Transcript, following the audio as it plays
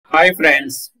Hi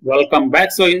friends, welcome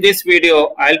back. So in this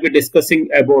video, I'll be discussing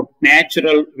about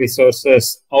natural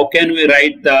resources. How can we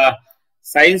write the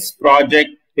science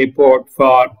project report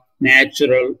for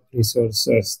natural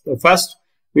resources? So first,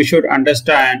 we should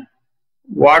understand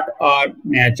what are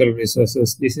natural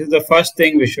resources. This is the first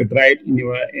thing we should write in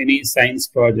your any science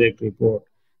project report.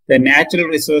 The natural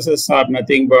resources are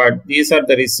nothing but these are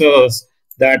the resources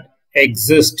that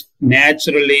exist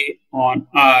naturally on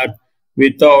Earth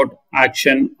without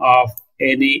action of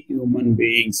any human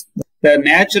beings. The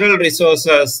natural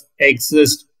resources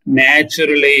exist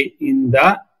naturally in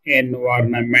the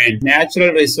environment.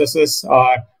 Natural resources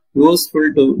are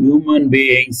useful to human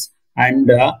beings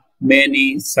under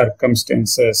many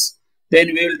circumstances. Then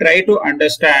we will try to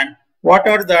understand what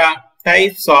are the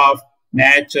types of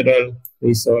natural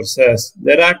resources.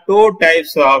 There are two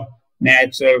types of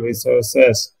natural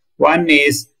resources. One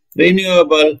is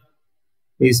renewable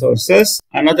resources.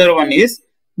 Another one is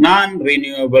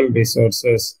non-renewable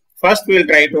resources. First, we will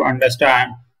try to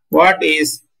understand what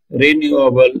is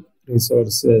renewable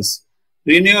resources.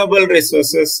 Renewable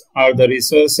resources are the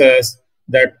resources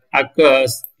that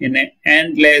occurs in an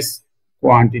endless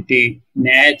quantity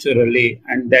naturally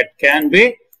and that can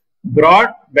be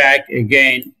brought back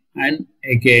again and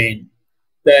again.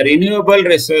 The renewable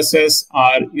resources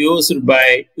are used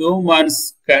by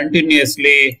humans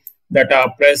continuously that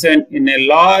are present in a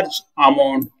large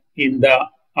amount in the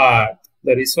earth.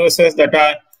 The resources that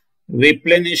are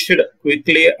replenished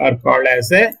quickly are called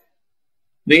as a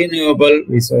renewable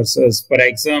resources. For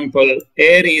example,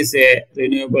 air is a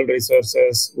renewable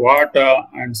resources, water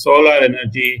and solar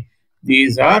energy,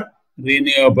 these are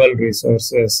renewable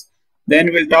resources.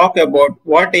 Then we'll talk about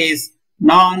what is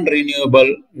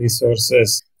non-renewable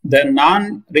resources. The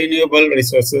non-renewable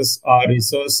resources are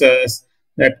resources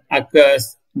that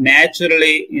occurs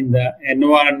naturally in the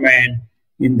environment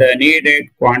in the needed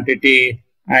quantity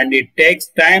and it takes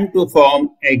time to form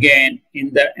again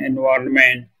in the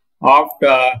environment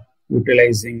after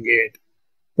utilizing it.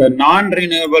 The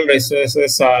non-renewable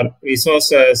resources are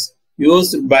resources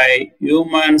used by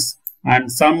humans and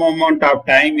some amount of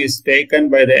time is taken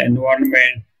by the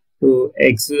environment to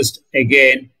exist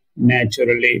again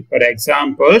naturally. For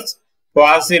examples,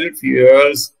 fossil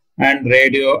fuels and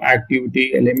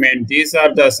radioactivity element. These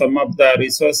are some of the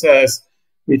resources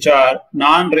which are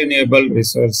non-renewable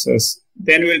resources.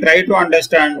 Then we'll try to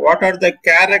understand what are the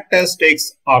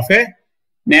characteristics of a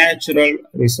natural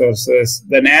resources.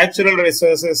 The natural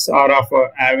resources are of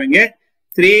having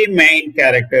three main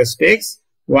characteristics.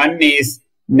 One is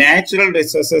natural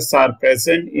resources are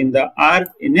present in the earth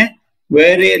in a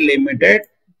very limited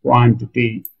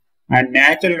quantity. And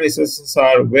natural resources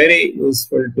are very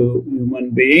useful to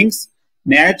human beings.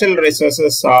 Natural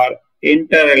resources are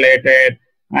interrelated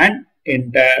and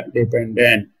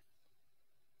interdependent.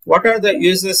 What are the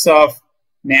uses of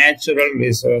natural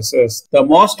resources? The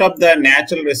most of the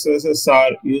natural resources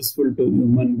are useful to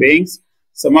human beings.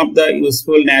 Some of the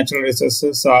useful natural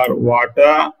resources are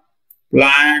water,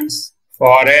 plants,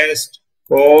 forest,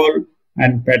 coal,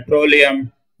 and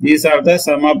petroleum. These are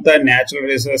some of the natural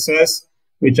resources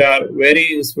which are very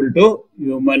useful to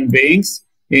human beings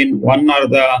in one or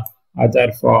the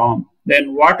other form.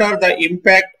 Then what are the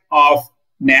impact of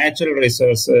natural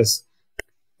resources?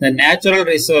 The natural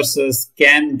resources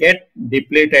can get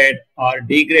depleted or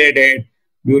degraded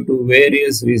due to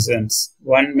various reasons.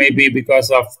 One may be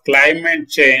because of climate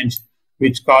change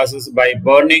which causes by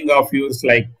burning of fuels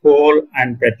like coal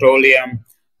and petroleum.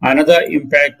 Another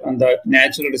impact on the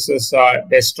natural resources are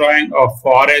destroying of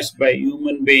forests by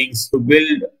human beings to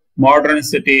build modern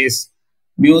cities,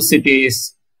 new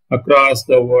cities across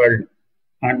the world.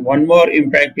 And one more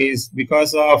impact is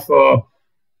because of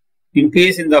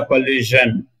increase in the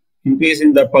pollution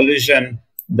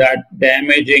that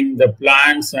damaging the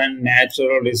plants and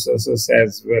natural resources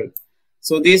as well.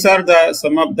 So these are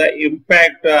some of the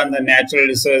impact on the natural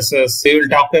resources. We will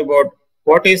talk about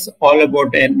what is all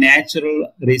about a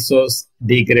natural resource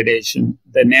degradation.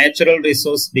 The natural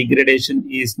resource degradation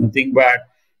is nothing but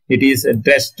it is a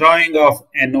destroying of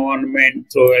environment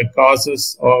through a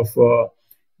causes of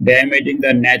damaging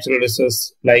the natural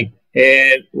resource like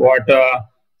air, water,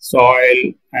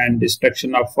 soil and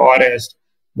destruction of forest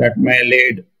that may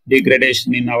lead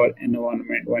degradation in our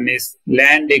environment. One is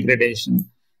land degradation.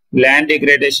 Land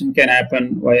degradation can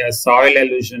happen via soil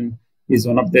erosion is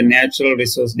one of the natural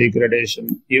resource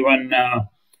degradation. Even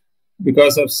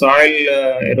because of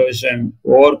soil erosion,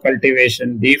 over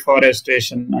cultivation,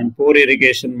 deforestation and poor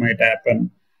irrigation might happen.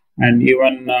 And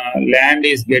even land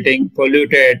is getting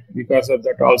polluted. Because of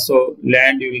that also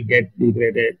land will get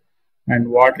degraded. And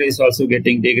water is also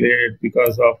getting degraded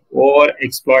because of over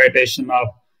exploitation of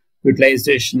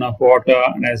utilization of water,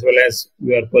 and as well as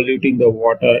we are polluting the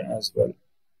water as well.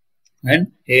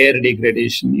 And air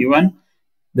degradation, even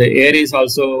the air is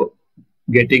also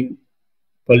getting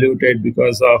polluted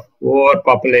because of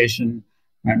overpopulation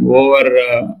and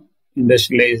over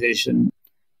industrialization.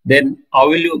 Then how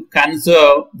will you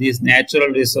conserve these natural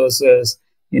resources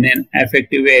in an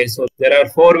effective way? So there are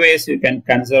 4 ways you can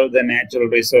conserve the natural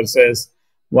resources.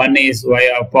 One is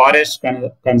via forest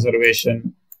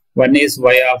conservation. One is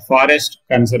via forest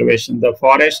conservation. The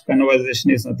forest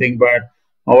conservation is nothing but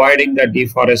avoiding the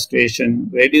deforestation,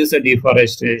 reduce the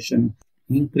deforestation,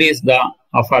 increase the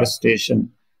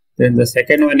afforestation. Then the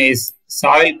second one is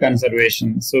soil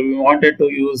conservation. So we wanted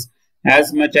to use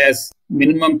as much as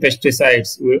minimum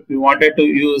pesticides. We wanted to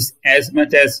use as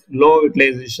much as low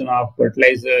utilization of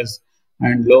fertilizers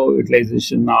and low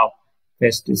utilization of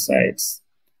pesticides.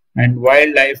 And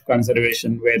wildlife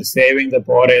conservation, we're saving the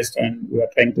forest and we are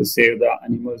trying to save the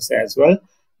animals as well.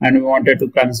 And we wanted to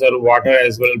conserve water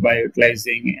as well by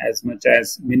utilizing as much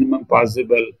as minimum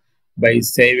possible by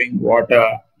saving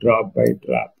water drop by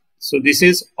drop. So this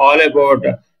is all about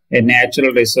a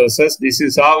natural resources. This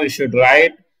is how we should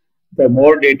write the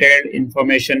more detailed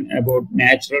information about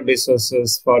natural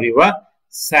resources for your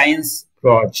science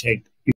project.